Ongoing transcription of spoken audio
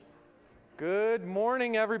Good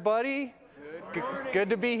morning, everybody. Good morning. Good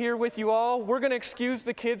to be here with you all. We're going to excuse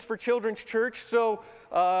the kids for Children's Church, so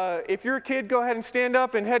if you're a kid, go ahead and stand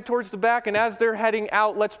up and head towards the back, and as they're heading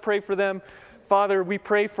out, let's pray for them. Father, we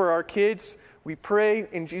pray for our kids. We pray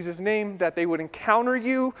in Jesus' name that they would encounter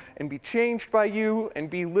you and be changed by you and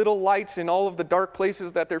be little lights in all of the dark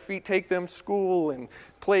places that their feet take them, school and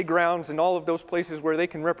playgrounds and all of those places where they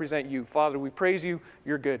can represent you. Father, we praise you.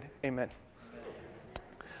 You're good. Amen.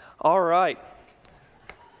 All right.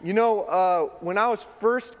 You know, when I was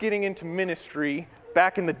first getting into ministry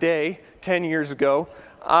back in the day, 10 years ago,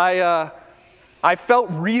 I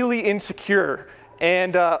felt really insecure.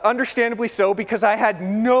 And understandably so, because I had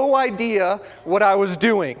no idea what I was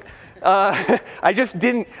doing. I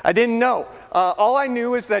didn't know. All I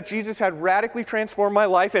knew is that Jesus had radically transformed my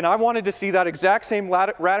life, and I wanted to see that exact same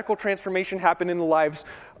radical transformation happen in the lives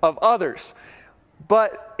of others.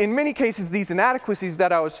 But in many cases, these inadequacies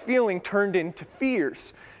that I was feeling turned into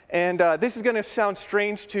fears. And this is going to sound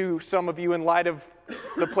strange to some of you in light of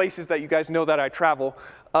the places that you guys know that I travel.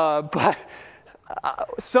 But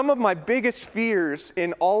some of my biggest fears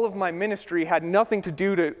in all of my ministry had nothing to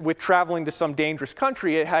do with traveling to some dangerous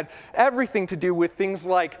country. It had everything to do with things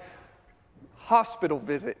like hospital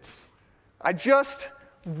visits. I just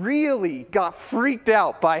really got freaked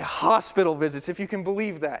out by hospital visits, if you can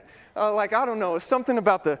believe that. I don't know, it's something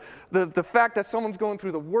about the fact that someone's going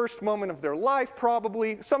through the worst moment of their life,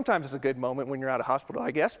 probably. Sometimes it's a good moment when you're out of hospital,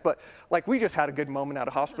 I guess, but we just had a good moment out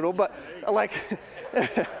of hospital, but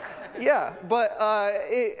yeah, but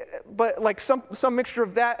some mixture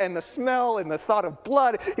of that and the smell and the thought of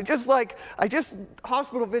blood,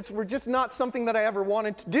 hospital visits were just not something that I ever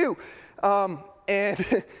wanted to do.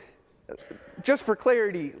 And just for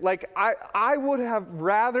clarity, I would have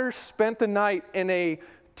rather spent the night in a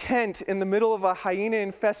tent in the middle of a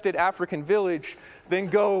hyena-infested African village than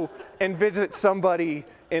go and visit somebody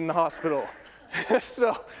in the hospital.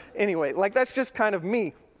 So anyway, that's just kind of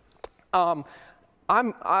me. I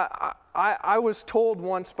was told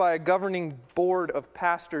once by a governing board of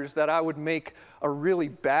pastors that I would make a really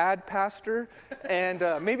bad pastor, and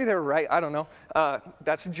maybe they're right, I don't know.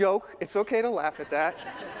 That's a joke. It's okay to laugh at that.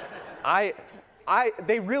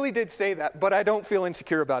 They really did say that, but I don't feel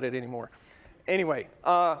insecure about it anymore. Anyway,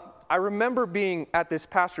 I remember being at this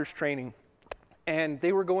pastor's training, and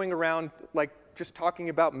they were going around just talking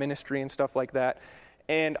about ministry and stuff like that.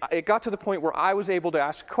 And it got to the point where I was able to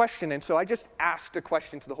ask a question, and so I just asked a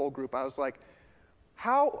question to the whole group. I was like,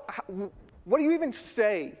 what do you even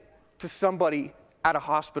say to somebody at a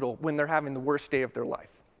hospital when they're having the worst day of their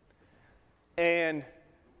life? And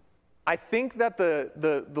I think that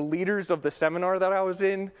the leaders of the seminar that I was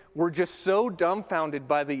in were just so dumbfounded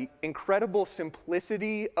by the incredible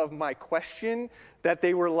simplicity of my question that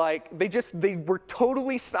they were they were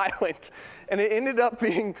totally silent. And it ended up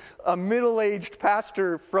being a middle-aged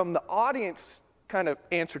pastor from the audience kind of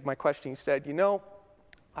answered my question. He said,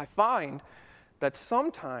 I find that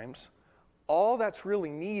sometimes all that's really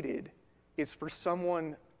needed is for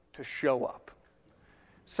someone to show up.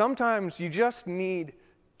 Sometimes you just need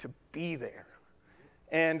to be there.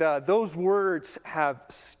 And those words have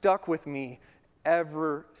stuck with me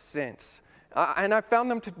ever since. And I found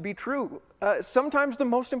them to be true. Sometimes the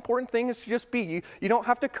most important thing is to just be. You don't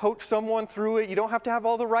have to coach someone through it. You don't have to have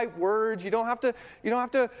all the right words. You don't have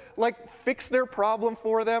to fix their problem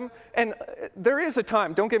for them. And there is a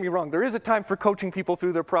time, don't get me wrong, there is a time for coaching people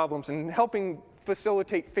through their problems and helping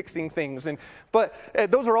facilitate fixing things. But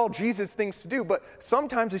those are all Jesus things to do. But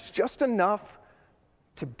sometimes it's just enough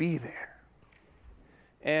to be there.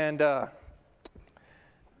 And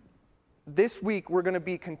this week we're going to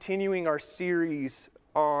be continuing our series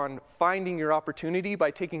on finding your opportunity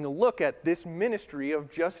by taking a look at this ministry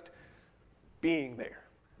of just being there,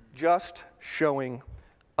 just showing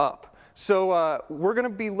up. So we're going to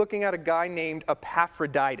be looking at a guy named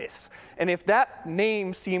Epaphroditus. And if that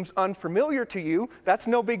name seems unfamiliar to you, that's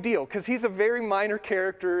no big deal, because he's a very minor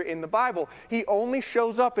character in the Bible. He only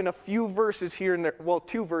shows up in a few verses here and there, well,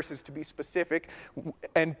 2 verses to be specific,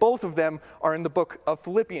 and both of them are in the book of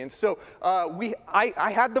Philippians. So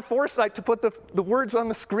I had the foresight to put the words on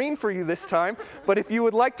the screen for you this time, but if you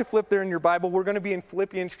would like to flip there in your Bible, we're going to be in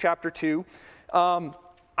Philippians chapter 2.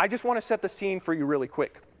 I just want to set the scene for you really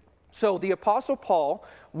quick. So the Apostle Paul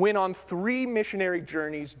went on 3 missionary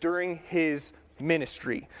journeys during his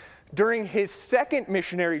ministry. During his second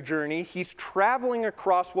missionary journey, he's traveling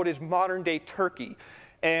across what is modern-day Turkey.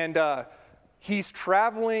 And he's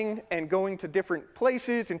traveling and going to different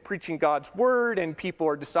places and preaching God's word, and people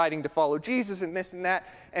are deciding to follow Jesus and this and that.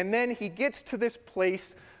 And then he gets to this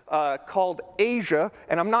place called Asia,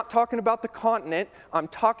 and I'm not talking about the continent, I'm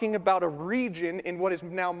talking about a region in what is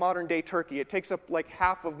now modern-day Turkey. It takes up like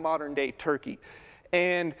half of modern-day Turkey.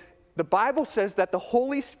 And the Bible says that the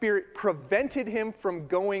Holy Spirit prevented him from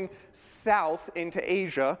going south into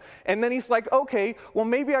Asia, and then he's like, okay, well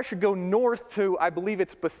maybe I should go north to, I believe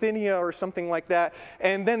it's Bithynia or something like that,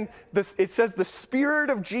 and then it says the Spirit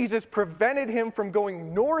of Jesus prevented him from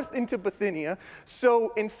going north into Bithynia,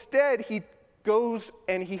 so instead he goes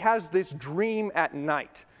and he has this dream at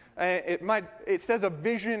night. It says a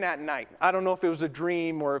vision at night. I don't know if it was a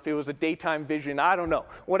dream or if it was a daytime vision, I don't know,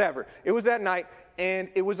 whatever. It was at night, and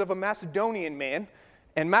it was of a Macedonian man.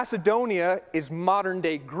 And Macedonia is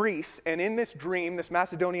modern-day Greece, and in this dream, this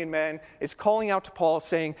Macedonian man is calling out to Paul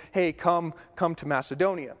saying, hey, come to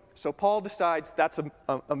Macedonia. So Paul decides that's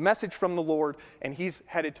a message from the Lord, and he's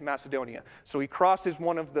headed to Macedonia. So he crosses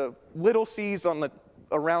one of the little seas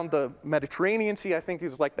around the Mediterranean Sea, I think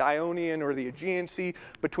it's like the Ionian or the Aegean Sea,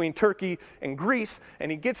 between Turkey and Greece,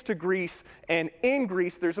 and he gets to Greece, and in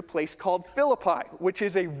Greece there's a place called Philippi, which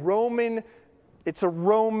is a Roman,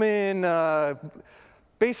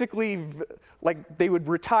 basically, like they would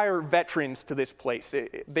retire veterans to this place.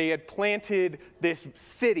 They had planted this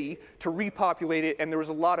city to repopulate it, and there was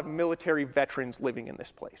a lot of military veterans living in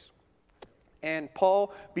this place. And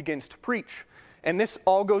Paul begins to preach. And this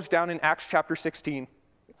all goes down in Acts chapter 16.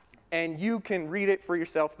 And you can read it for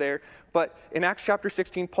yourself there. But in Acts chapter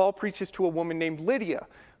 16, Paul preaches to a woman named Lydia.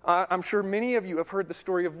 I'm sure many of you have heard the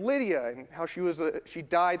story of Lydia and how she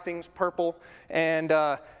dyed things purple, and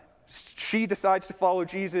she decides to follow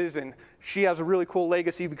Jesus, and she has a really cool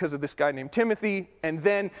legacy because of this guy named Timothy. And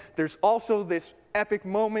then there's also this epic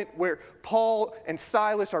moment where Paul and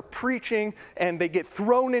Silas are preaching, and they get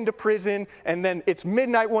thrown into prison, and then it's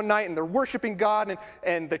midnight one night, and they're worshiping God,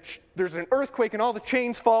 and there's an earthquake, and all the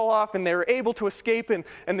chains fall off, and they're able to escape, and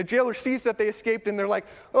the jailer sees that they escaped, and they're like,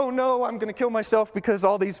 oh no, I'm going to kill myself because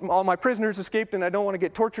all my prisoners escaped, and I don't want to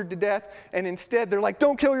get tortured to death. And instead they're like,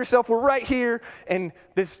 don't kill yourself, we're right here. And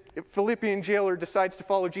this Philippian jailer decides to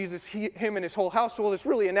follow Jesus, him and his whole household. It's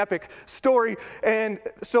really an epic story. And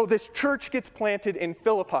so this church gets planted in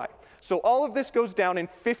Philippi. So all of this goes down in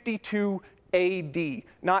 52 AD,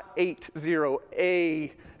 not 80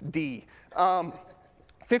 AD.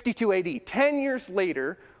 52 AD. 10 years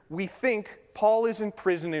later, we think Paul is in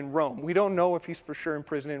prison in Rome. We don't know if he's for sure in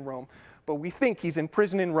prison in Rome, but we think he's in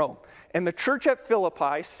prison in Rome. And the church at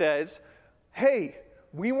Philippi says, hey,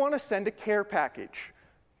 we want to send a care package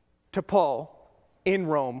to Paul in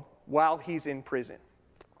Rome while he's in prison.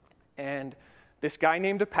 And this guy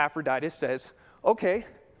named Epaphroditus says, okay,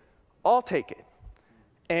 I'll take it.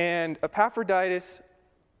 And Epaphroditus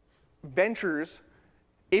ventures,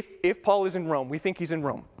 if Paul is in Rome, we think he's in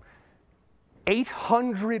Rome,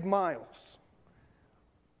 800 miles.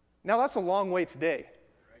 Now that's a long way today,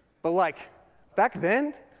 but like back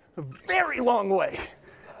then, a very long way.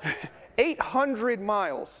 800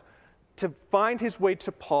 miles to find his way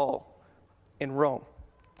to Paul in Rome.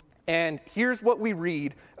 And here's what we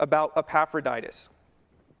read about Epaphroditus.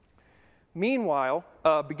 Meanwhile,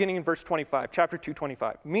 beginning in verse 25, chapter 2,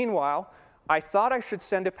 25. Meanwhile, I thought I should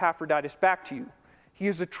send Epaphroditus back to you. He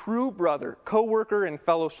is a true brother, co-worker, and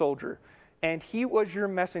fellow soldier, and he was your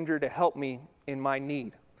messenger to help me in my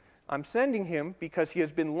need. I'm sending him because he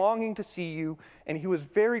has been longing to see you, and he was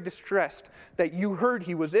very distressed that you heard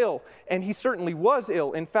he was ill, and he certainly was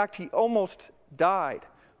ill. In fact, he almost died.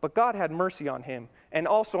 But God had mercy on him, and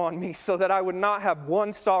also on me, so that I would not have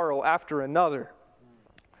one sorrow after another.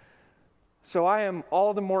 So I am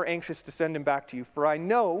all the more anxious to send him back to you, for I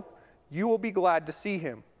know you will be glad to see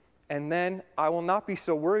him, and then I will not be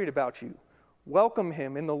so worried about you. Welcome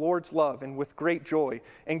him in the Lord's love and with great joy,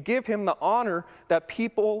 and give him the honor that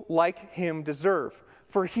people like him deserve.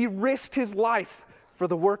 For he risked his life for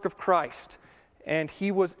the work of Christ, and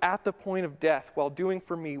he was at the point of death while doing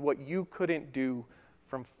for me what you couldn't do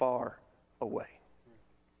from far away.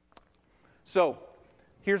 So,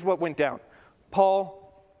 here's what went down. Paul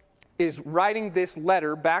is writing this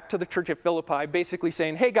letter back to the church at Philippi, basically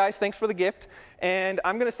saying, hey guys, thanks for the gift, and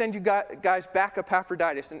I'm going to send you guys back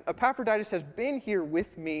Epaphroditus. And Epaphroditus has been here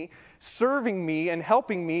with me, serving me and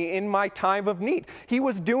helping me in my time of need. He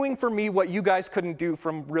was doing for me what you guys couldn't do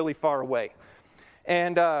from really far away.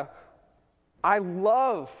 And I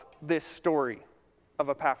love this story of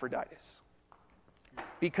Epaphroditus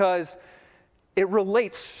because it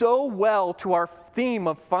relates so well to our theme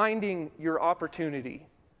of finding your opportunity.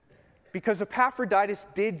 Because Epaphroditus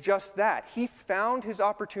did just that. He found his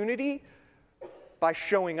opportunity by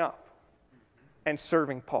showing up and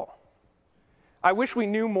serving Paul. I wish we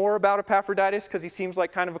knew more about Epaphroditus because he seems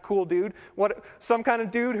like kind of a cool dude. Some kind of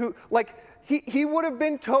dude who, like, he would have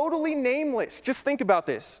been totally nameless. Just think about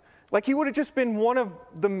this. Like, he would have just been one of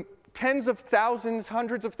the tens of thousands,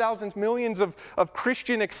 hundreds of thousands, millions of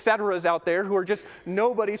Christian et ceteras out there who are just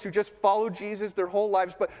nobodies who just follow Jesus their whole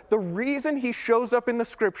lives. But the reason he shows up in the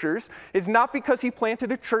scriptures is not because he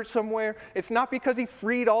planted a church somewhere. It's not because he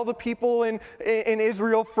freed all the people in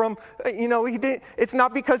Israel from, it's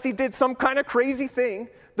not because he did some kind of crazy thing.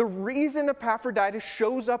 The reason Epaphroditus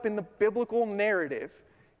shows up in the biblical narrative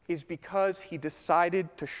is because he decided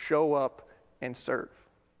to show up and serve.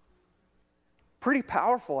 Pretty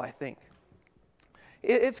powerful, I think.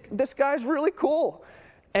 This guy's really cool.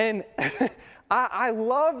 And I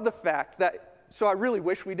love the fact that, so I really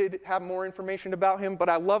wish we did have more information about him, but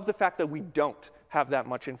I love the fact that we don't have that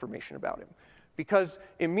much information about him. Because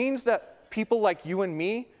it means that people like you and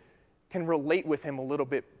me can relate with him a little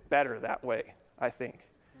bit better that way, I think.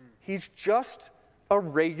 He's just a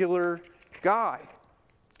regular guy.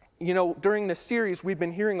 You know, during this series, we've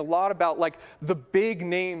been hearing a lot about, like, the big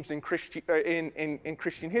names in Christian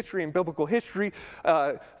history and biblical history.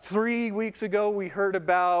 3 weeks ago, we heard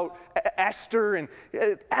about Esther, and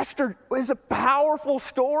Esther is a powerful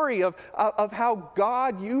story of how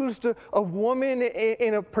God used a woman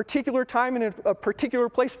in a particular time in a particular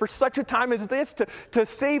place for such a time as this to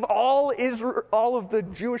save all Israel, all of the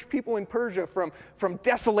Jewish people in Persia from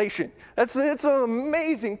desolation. It's an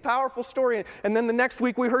amazing, powerful story. And then the next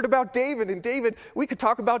week, we heard about David, and David, we could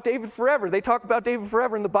talk about David forever. They talk about David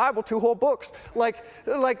forever in the Bible, 2 whole books.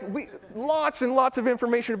 Lots and lots of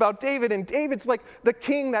information about David, and David's like the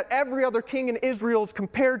king that every other king in Israel is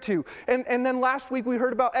compared to. And then last week we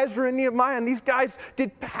heard about Ezra and Nehemiah, and these guys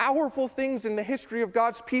did powerful things in the history of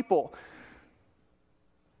God's people.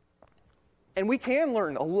 And we can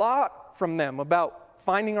learn a lot from them about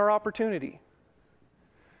finding our opportunity.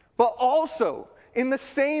 But also, in the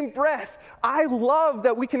same breath, I love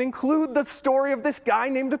that we can include the story of this guy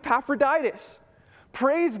named Epaphroditus.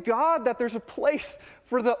 Praise God that there's a place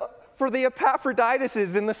for the Epaphroditus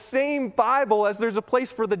in the same Bible as there's a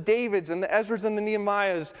place for the Davids and the Ezras and the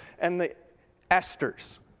Nehemiahs and the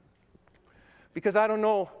Esthers. Because I don't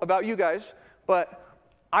know about you guys, but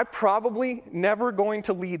I'm probably never going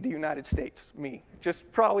to lead the United States, me.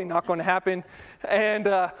 Just probably not going to happen. And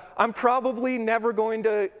I'm probably never going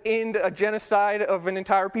to end a genocide of an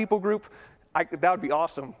entire people group. That would be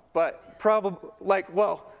awesome. But probably,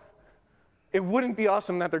 it wouldn't be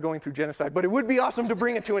awesome that they're going through genocide, but it would be awesome to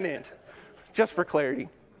bring it to an end, just for clarity.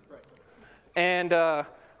 And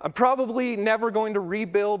I'm probably never going to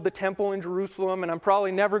rebuild the temple in Jerusalem, and I'm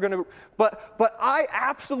probably never going to, but I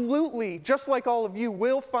absolutely, just like all of you,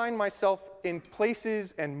 will find myself in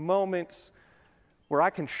places and moments where I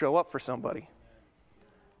can show up for somebody.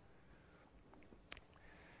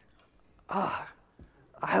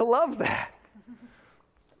 I love that.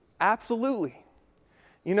 Absolutely.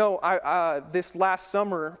 You know, this last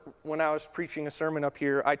summer, when I was preaching a sermon up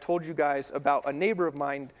here, I told you guys about a neighbor of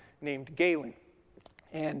mine named Galen.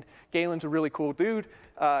 And Galen's a really cool dude.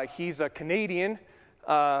 He's a Canadian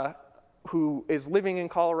who is living in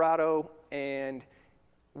Colorado, and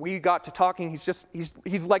we got to talking.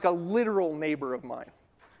 He's like a literal neighbor of mine.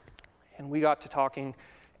 And we got to talking,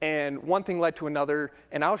 and one thing led to another,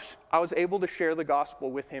 and I was able to share the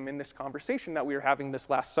gospel with him in this conversation that we were having this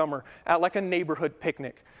last summer at like a neighborhood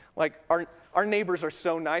picnic. Like our neighbors are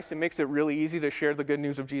so nice, it makes it really easy to share the good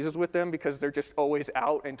news of Jesus with them because they're just always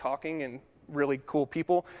out and talking and really cool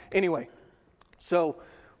people. Anyway, so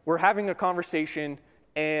we're having a conversation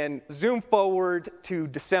and zoom forward to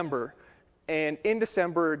December. And in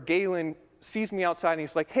December, Galen sees me outside and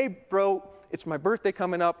he's like, "Hey, bro, it's my birthday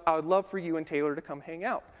coming up. I would love for you and Taylor to come hang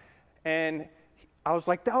out." And I was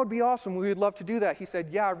like, "That would be awesome. We would love to do that." He said,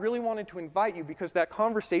 "Yeah, I really wanted to invite you because that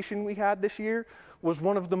conversation we had this year was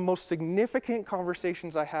one of the most significant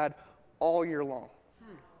conversations I had all year long."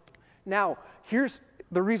 Now, here's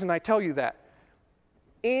the reason I tell you that.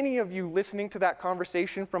 Any of you listening to that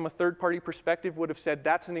conversation from a third-party perspective would have said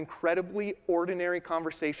that's an incredibly ordinary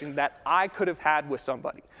conversation that I could have had with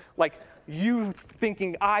somebody. Like you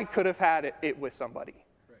thinking I could have had it with somebody.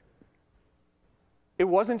 Right. It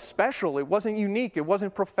wasn't special. It wasn't unique. It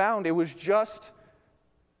wasn't profound. It was just,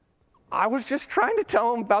 I was just trying to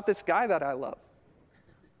tell him about this guy that I love.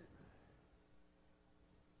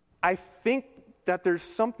 I think that there's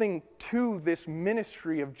something to this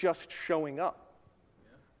ministry of just showing up.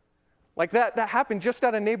 Like that happened just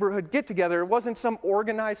at a neighborhood get-together. It wasn't some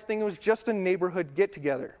organized thing. It was just a neighborhood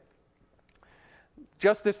get-together.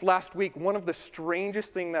 Just this last week, one of the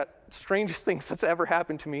strangest things that's ever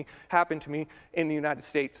happened to me in the United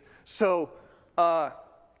States. So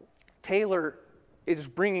Taylor is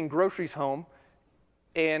bringing groceries home,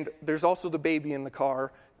 and there's also the baby in the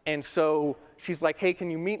car. And so she's like, hey, can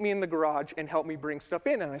you meet me in the garage and help me bring stuff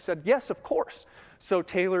in? And I said, yes, of course. So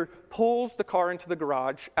Taylor pulls the car into the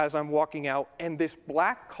garage as I'm walking out, and this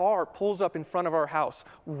black car pulls up in front of our house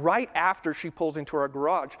right after she pulls into our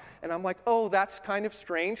garage. And I'm like, oh, that's kind of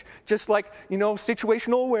strange. Just like,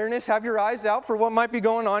 situational awareness, have your eyes out for what might be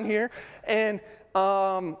going on here. And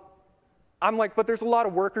I'm like, but there's a lot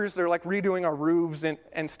of workers. They're like redoing our roofs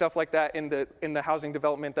and stuff like that in the housing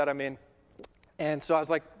development that I'm in. And so I was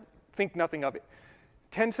like, think nothing of it.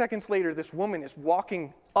 10 seconds later, this woman is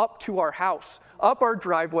walking up to our house, up our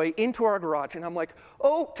driveway, into our garage. And I'm like,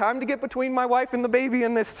 oh, time to get between my wife and the baby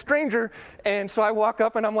and this stranger. And so I walk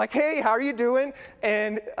up and I'm like, hey, how are you doing?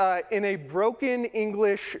 And in a broken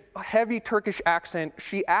English, heavy Turkish accent,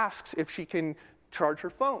 she asks if she can charge her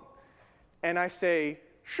phone. And I say,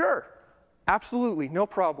 sure, absolutely, no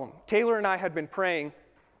problem. Taylor and I had been praying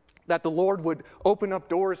that the Lord would open up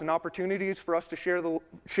doors and opportunities for us to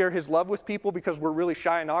share his love with people, because we're really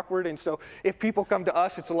shy and awkward. And so if people come to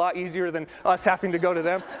us, it's a lot easier than us having to go to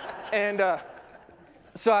them. And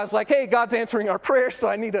so I was like, hey, God's answering our prayers, so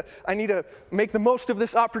I need to make the most of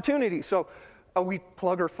this opportunity. So we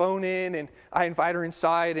plug her phone in, and I invite her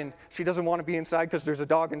inside, and she doesn't want to be inside because there's a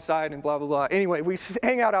dog inside and blah, blah, blah. Anyway, we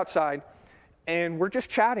hang out outside. And we're just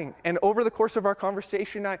chatting. And over the course of our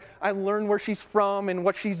conversation, I learn where she's from and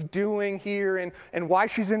what she's doing here and why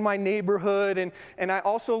she's in my neighborhood. And I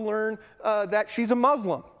also learn that she's a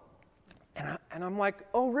Muslim. And I'm like,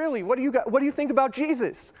 oh, really? What do you think about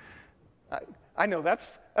Jesus? I know that's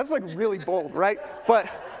like really bold, right? But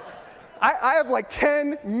I have like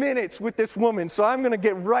 10 minutes with this woman, so I'm going to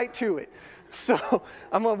get right to it. So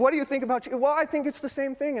I'm like, what do you think about Jesus? Well, I think it's the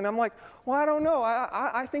same thing. And I'm like, well, I don't know.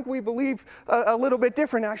 I think we believe a little bit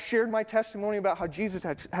different. And I shared my testimony about how Jesus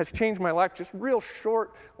has changed my life. Just real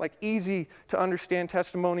short, like easy to understand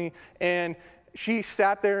testimony. And she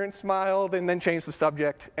sat there and smiled and then changed the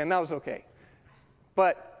subject. And that was okay.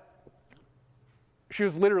 But she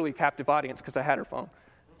was literally captive audience because I had her phone.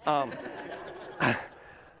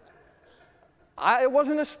 It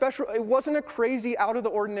wasn't a crazy out of the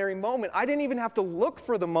ordinary moment. I didn't even have to look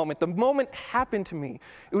for the moment. The moment happened to me.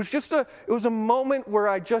 It was a moment where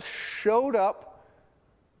I just showed up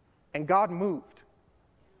and God moved.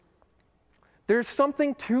 There's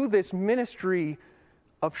something to this ministry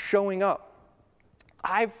of showing up.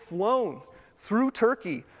 I've flown through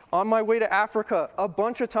Turkey on my way to Africa a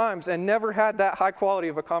bunch of times and never had that high quality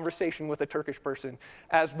of a conversation with a Turkish person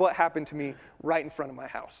as what happened to me right in front of my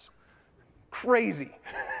house. Crazy.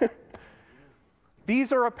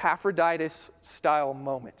 These are Epaphroditus-style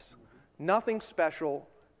moments. Nothing special,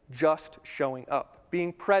 just showing up,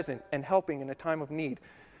 being present and helping in a time of need.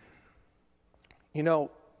 In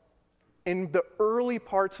the early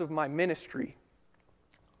parts of my ministry,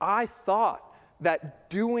 I thought that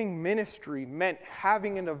doing ministry meant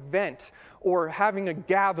having an event or having a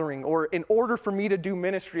gathering, or in order for me to do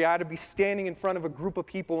ministry, I had to be standing in front of a group of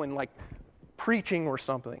people and like preaching or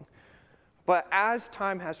something. But as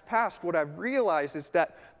time has passed, what I've realized is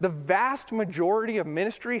that the vast majority of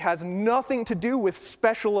ministry has nothing to do with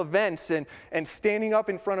special events and standing up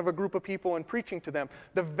in front of a group of people and preaching to them.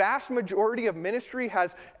 The vast majority of ministry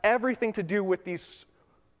has everything to do with these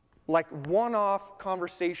like one-off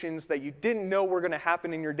conversations that you didn't know were going to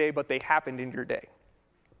happen in your day, but they happened in your day.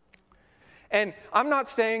 And I'm not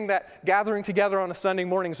saying that gathering together on a Sunday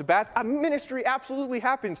morning is a bad ministry. Absolutely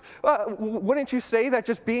happens. Wouldn't you say that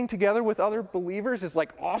just being together with other believers is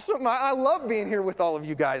like awesome? I love being here with all of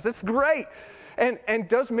you guys. It's great. And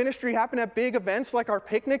does ministry happen at big events like our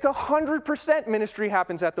picnic? 100% ministry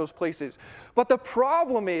happens at those places. But the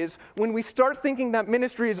problem is when we start thinking that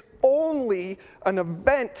ministry is only an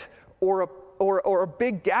event or a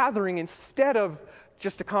big gathering instead of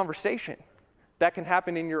just a conversation that can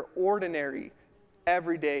happen in your ordinary,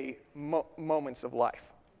 everyday moments of life.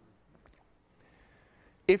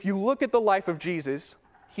 If you look at the life of Jesus,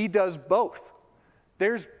 he does both.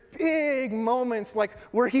 There's big moments like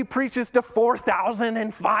where he preaches to 4,000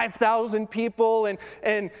 and 5,000 people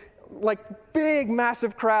and like big,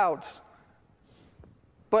 massive crowds.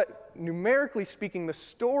 But numerically speaking, the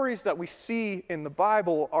stories that we see in the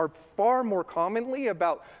Bible are far more commonly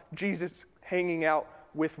about Jesus hanging out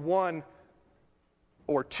with one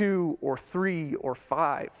or two or three or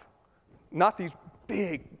five. Not these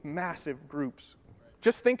big, massive groups.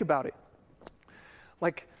 Just think about it.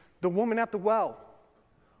 Like the woman at the well,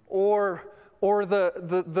 or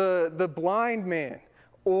the blind man,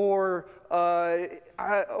 or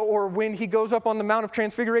or when he goes up on the Mount of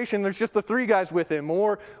Transfiguration, there's just the three guys with him.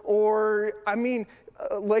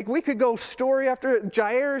 Like we could go story after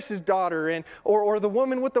Jairus' daughter, or the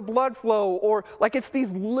woman with the blood flow, or like it's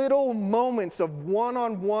these little moments of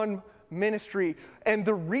one-on-one ministry. And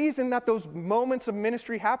the reason that those moments of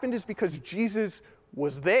ministry happened is because Jesus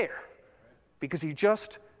was there, because he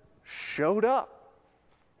just showed up.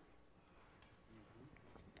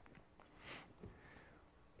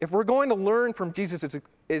 If we're going to learn from Jesus'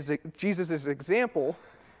 example,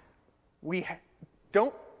 we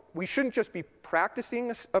shouldn't just be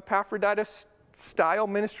practicing Epaphroditus style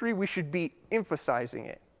ministry, we should be emphasizing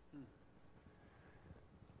it.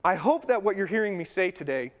 I hope that what you're hearing me say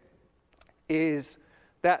today is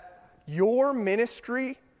that your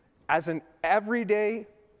ministry as an everyday,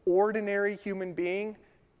 ordinary human being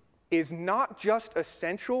is not just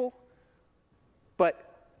essential,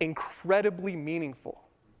 but incredibly meaningful.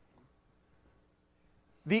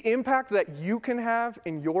 The impact that you can have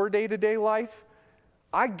in your day-to-day life,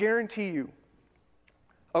 I guarantee you.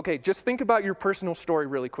 Okay, just think about your personal story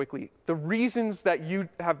really quickly. The reasons that you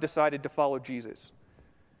have decided to follow Jesus.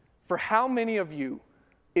 For how many of you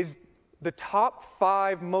is the top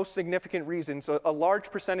 5 most significant reasons, a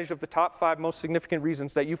large percentage of the top 5 most significant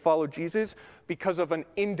reasons that you follow Jesus because of an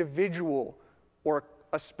individual or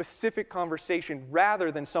a specific conversation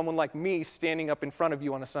rather than someone like me standing up in front of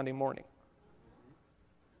you on a Sunday morning?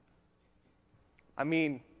 I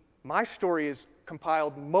mean, my story is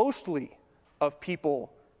compiled mostly of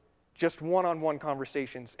people, just one-on-one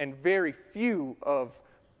conversations, and very few of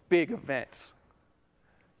big events.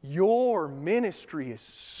 Your ministry is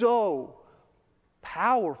so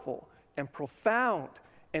powerful and profound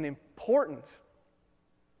and important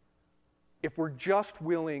if we're just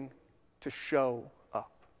willing to show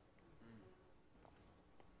up.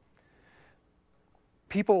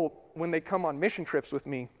 People, when they come on mission trips with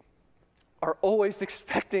me, are always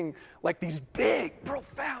expecting like these big,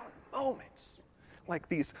 profound moments. Like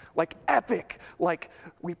these, like epic, like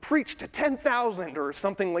we preached to 10,000 or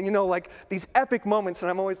something, like these epic moments. And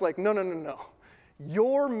I'm always like, no.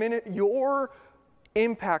 Your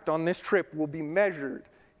impact on this trip will be measured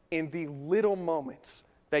in the little moments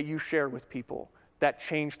that you share with people that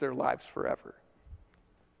change their lives forever.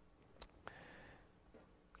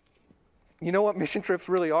 You know what mission trips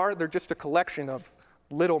really are? They're just a collection of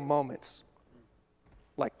little moments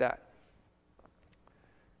like that.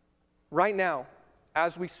 Right now,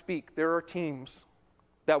 as we speak, there are teams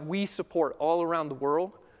that we support all around the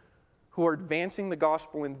world who are advancing the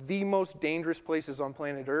gospel in the most dangerous places on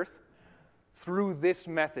planet Earth through this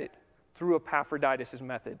method, through Epaphroditus'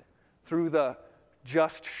 method, through the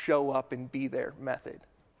just show up and be there method.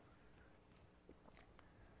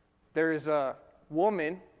 There is a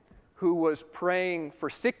woman who was praying for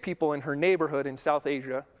sick people in her neighborhood in South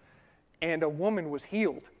Asia, and a woman was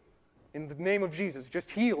healed in the name of Jesus, just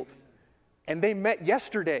healed. And they met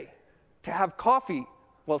yesterday to have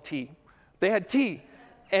tea. They had tea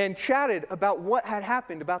and chatted about what had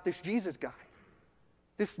happened about this Jesus guy.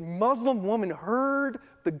 This Muslim woman heard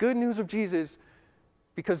the good news of Jesus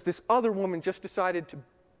because this other woman just decided to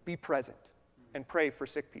be present and pray for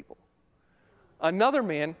sick people. Another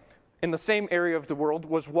man in the same area of the world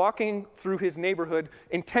was walking through his neighborhood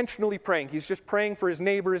intentionally praying. He's just praying for his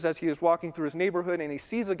neighbors as he is walking through his neighborhood, and he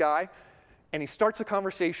sees a guy, and he starts a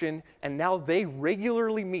conversation, and now they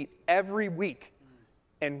regularly meet every week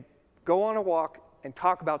and go on a walk and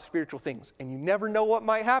talk about spiritual things. And you never know what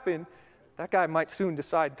might happen. That guy might soon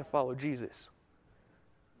decide to follow Jesus.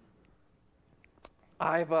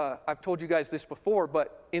 I've told you guys this before,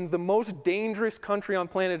 but in the most dangerous country on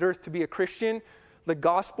planet Earth to be a Christian, the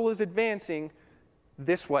gospel is advancing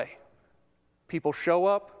this way. People show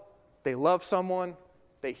up, they love someone,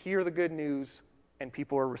 they hear the good news, and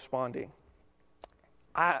people are responding.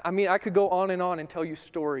 I could go on and tell you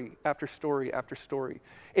story after story after story.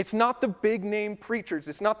 It's not the big name preachers,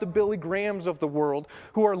 it's not the Billy Grahams of the world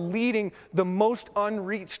who are leading the most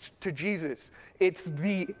unreached to Jesus. It's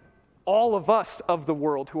all of us of the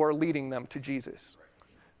world who are leading them to Jesus.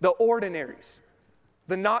 The ordinaries,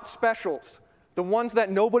 the not specials, the ones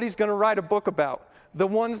that nobody's going to write a book about, the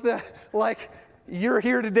ones that, like, you're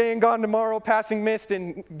here today and gone tomorrow, passing mist,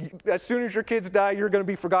 and as soon as your kids die, you're going to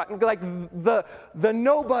be forgotten. Like the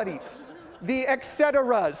nobodies, the et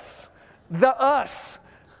ceteras, the us.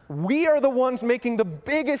 We are the ones making the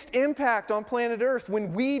biggest impact on planet Earth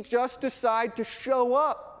when we just decide to show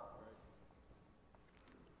up.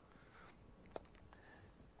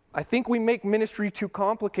 I think we make ministry too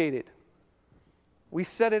complicated. We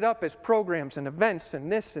set it up as programs and events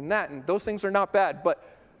and this and that, and those things are not bad, but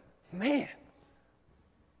man,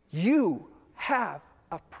 you have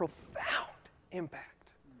a profound impact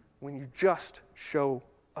when you just show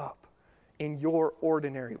up in your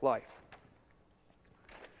ordinary life.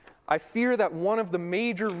 I fear that one of the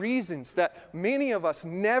major reasons that many of us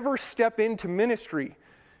never step into ministry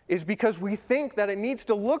is because we think that it needs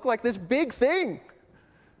to look like this big thing.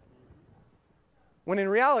 When in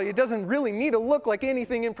reality, it doesn't really need to look like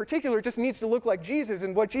anything in particular. It just needs to look like Jesus.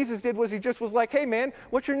 And what Jesus did was he just was like, hey man,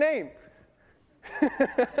 what's your name?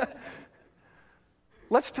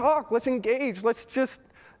 Let's talk, let's engage, let's just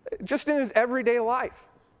in his everyday life.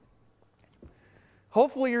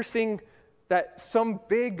 Hopefully you're seeing that some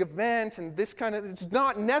big event and this kind of, it's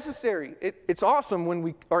not necessary. It's awesome when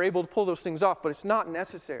we are able to pull those things off, but it's not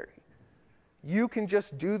necessary. You can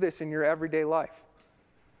just do this in your everyday life.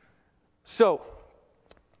 So,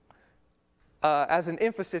 as an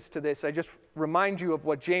emphasis to this, I just remind you of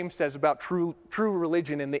what James says about true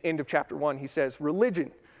religion in the end of chapter 1. He says,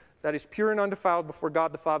 religion that is pure and undefiled before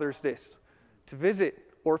God the Father is this, to visit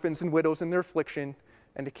orphans and widows in their affliction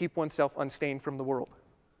and to keep oneself unstained from the world.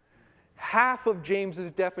 Half of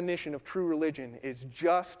James's definition of true religion is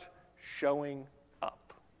just showing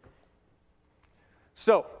up.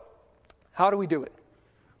 So, how do we do it?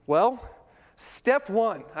 Well, step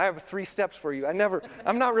 1, I have 3 steps for you. I'm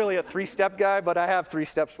not really a 3-step guy, but I have 3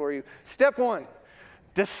 steps for you. Step 1,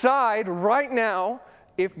 decide right now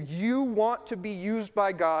if you want to be used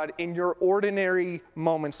by God in your ordinary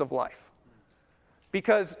moments of life.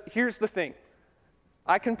 Because here's the thing.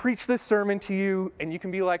 I can preach this sermon to you, and you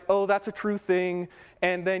can be like, oh, that's a true thing,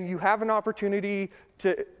 and then you have an opportunity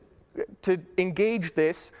to engage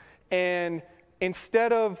this, and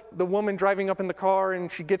instead of the woman driving up in the car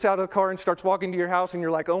and she gets out of the car and starts walking to your house and you're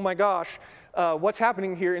like, oh my gosh, what's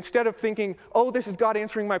happening here? Instead of thinking, oh, this is God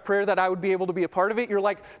answering my prayer that I would be able to be a part of it, you're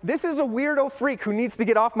like, this is a weirdo freak who needs to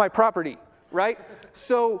get off my property, right?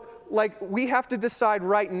 So, we have to decide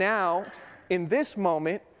right now, in this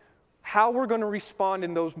moment, how we're going to respond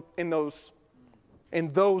in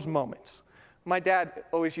those moments. My dad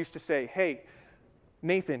always used to say, hey,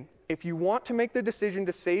 Nathan, if you want to make the decision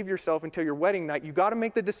to save yourself until your wedding night, you got to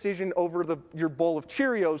make the decision over your bowl of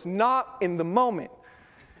Cheerios, not in the moment.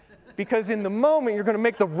 Because in the moment, you're going to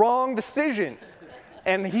make the wrong decision.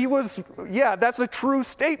 And that's a true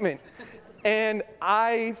statement. And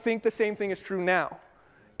I think the same thing is true now.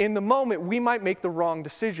 In the moment, we might make the wrong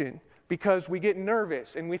decision because we get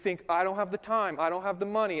nervous and we think, I don't have the time, I don't have the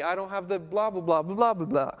money, I don't have the blah, blah, blah, blah, blah, blah,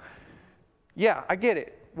 blah. Yeah, I get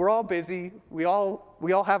it. We're all busy. We all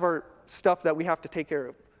have our stuff that we have to take care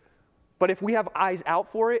of. But if we have eyes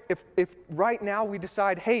out for it, if right now we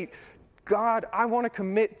decide, hey, God, I want to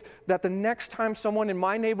commit that the next time someone in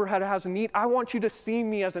my neighborhood has a need, I want you to see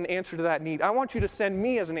me as an answer to that need. I want you to send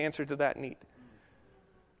me as an answer to that need.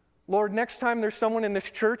 Lord, next time there's someone in this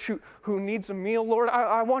church who needs a meal, Lord,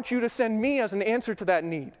 I want you to send me as an answer to that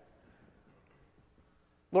need.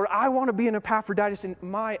 Lord, I want to be an Epaphroditus in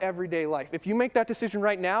my everyday life. If you make that decision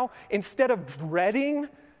right now, instead of dreading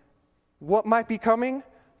what might be coming,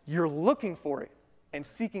 you're looking for it and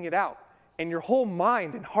seeking it out. And your whole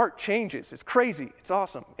mind and heart changes. It's crazy. It's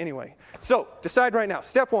awesome. Anyway, so decide right now.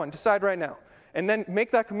 Step 1, decide right now. And then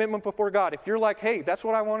make that commitment before God. If you're like, hey, that's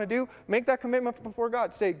what I want to do, make that commitment before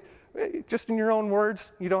God. Say, just in your own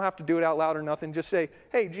words, you don't have to do it out loud or nothing. Just say,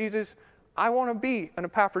 hey, Jesus, I want to be an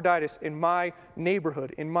Epaphroditus in my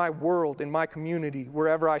neighborhood, in my world, in my community,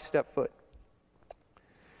 wherever I step foot.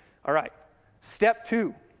 All right. Step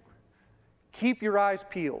 2, keep your eyes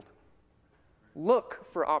peeled. Look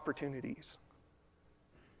for opportunities.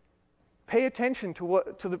 Pay attention to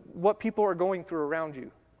what people are going through around you.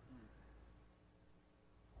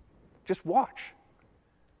 Just watch.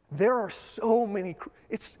 There are so many,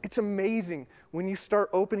 it's amazing when you start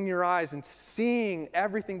opening your eyes and seeing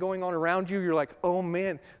everything going on around you. You're like, oh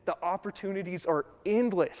man, the opportunities are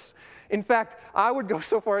endless. In fact, I would go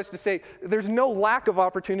so far as to say there's no lack of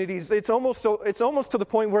opportunities. It's almost to the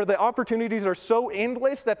point where the opportunities are so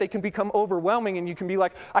endless that they can become overwhelming, and you can be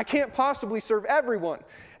like, I can't possibly serve everyone.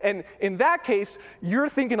 And in that case, you're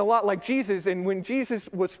thinking a lot like Jesus. And when Jesus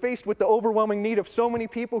was faced with the overwhelming need of so many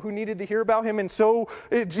people who needed to hear about him, and so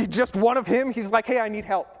just one of him, he's like, hey, I need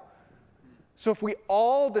help. So if we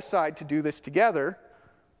all decide to do this together,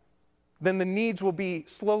 then the needs will be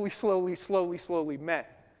slowly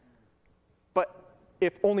met. But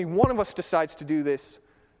if only one of us decides to do this,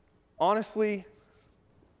 honestly,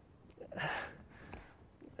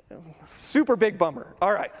 super big bummer.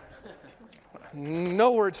 All right.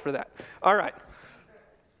 No words for that. All right.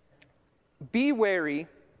 Be wary,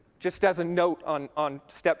 just as a note on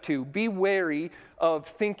step 2, be wary of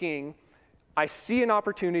thinking, I see an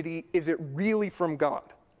opportunity, is it really from God?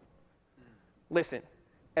 Listen,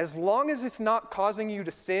 as long as it's not causing you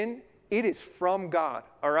to sin, it is from God,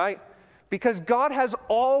 all right? Because God has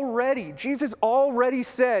already, Jesus already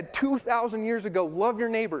said 2,000 years ago, love your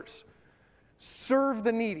neighbors, serve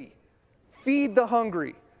the needy, feed the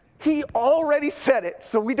hungry. He already said it,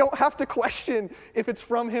 so we don't have to question if it's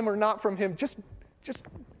from him or not from him. Just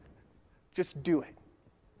do it.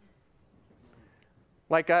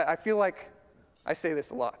 Like, I feel like I say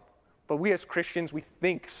this a lot, but we as Christians, we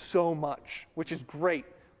think so much, which is great.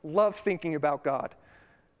 Love thinking about God.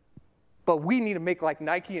 But we need to make like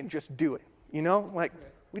Nike and just do it, you know? Like,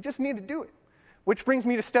 we just need to do it. Which brings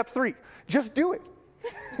me to step 3. Just do it.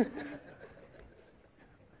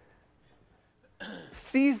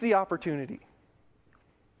 Seize the opportunity.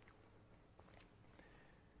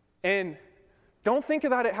 And don't think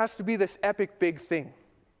about it has to be this epic big thing.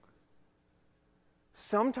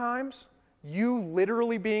 Sometimes you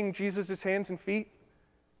literally being Jesus' hands and feet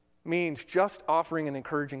means just offering an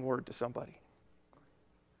encouraging word to somebody.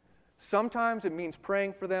 Sometimes it means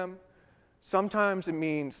praying for them. Sometimes it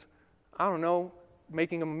means, I don't know,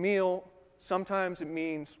 making them a meal. Sometimes it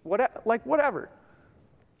means whatever.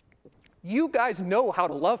 You guys know how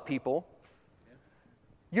to love people.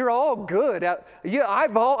 You're all good at. Yeah,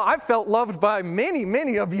 I've felt loved by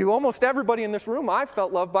many of you. Almost everybody in this room I've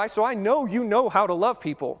felt loved by. So I know you know how to love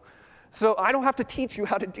people. So I don't have to teach you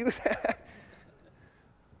how to do that.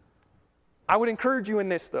 I would encourage you in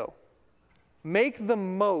this though. Make the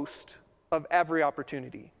most of every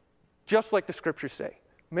opportunity, just like the scriptures say.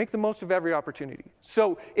 Make the most of every opportunity.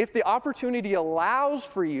 So if the opportunity allows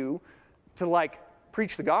for you to like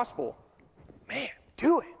preach the gospel, man,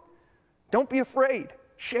 do it. Don't be afraid.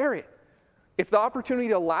 Share it. If the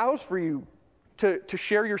opportunity allows for you to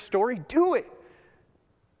share your story, do it.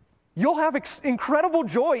 You'll have incredible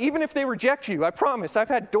joy even if they reject you. I promise. I've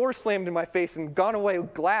had doors slammed in my face and gone away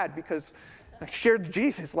glad because I shared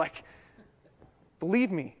Jesus. Like,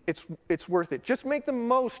 believe me, it's worth it. Just make the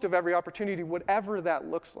most of every opportunity, whatever that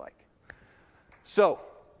looks like. So,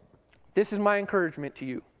 this is my encouragement to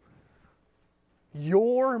you.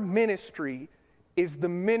 Your ministry is the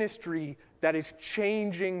ministry that is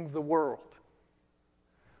changing the world.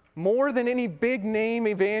 More than any big name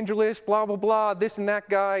evangelist, blah, blah, blah, this and that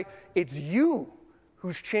guy, it's you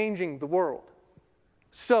who's changing the world.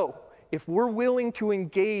 So, if we're willing to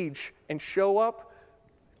engage and show up,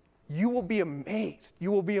 you will be amazed.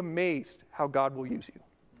 You will be amazed how God will use you.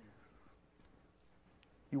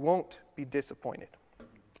 You won't be disappointed.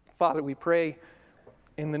 Father, we pray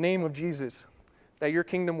in the name of Jesus that your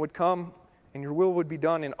kingdom would come and your will would be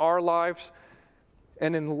done in our lives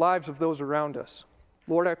and in the lives of those around us.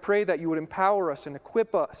 Lord, I pray that you would empower us and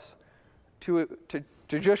equip us to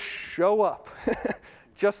just show up,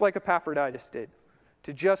 just like Epaphroditus did,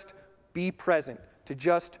 to just be present, to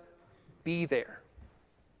just be there.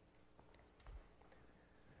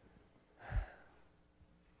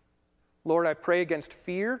 Lord, I pray against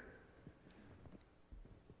fear.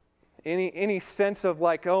 Any sense of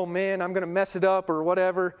like, oh man, I'm going to mess it up or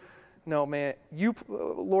whatever. No, man.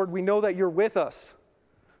 Lord, we know that you're with us.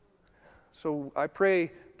 So I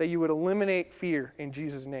pray that you would eliminate fear in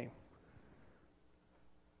Jesus' name.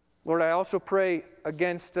 Lord, I also pray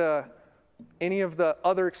against any of the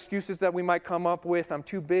other excuses that we might come up with. I'm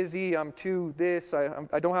too busy. I'm too this.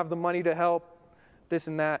 I don't have the money to help. This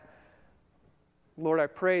and that. Lord, I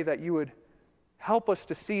pray that you would help us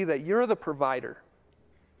to see that you're the provider.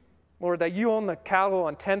 Lord, that you own the cattle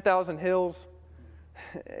on 10,000 hills.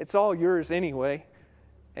 It's all yours anyway.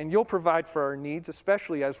 And you'll provide for our needs,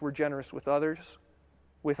 especially as we're generous with others,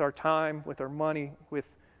 with our time, with our money,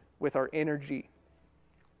 with our energy.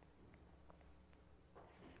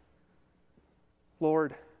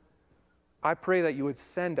 Lord, I pray that you would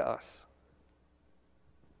send us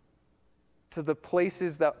to the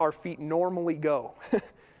places that our feet normally go,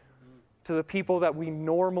 to the people that we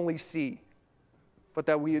normally see, but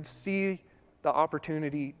that we would see the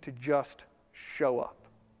opportunity to just show up.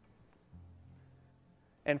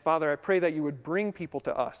 And Father, I pray that you would bring people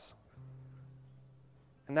to us.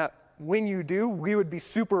 And that when you do, we would be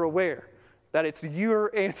super aware that it's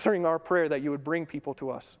you're answering our prayer, that you would bring people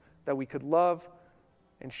to us that we could love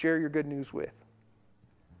and share your good news with.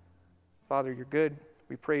 Father, you're good.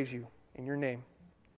 We praise you in your name.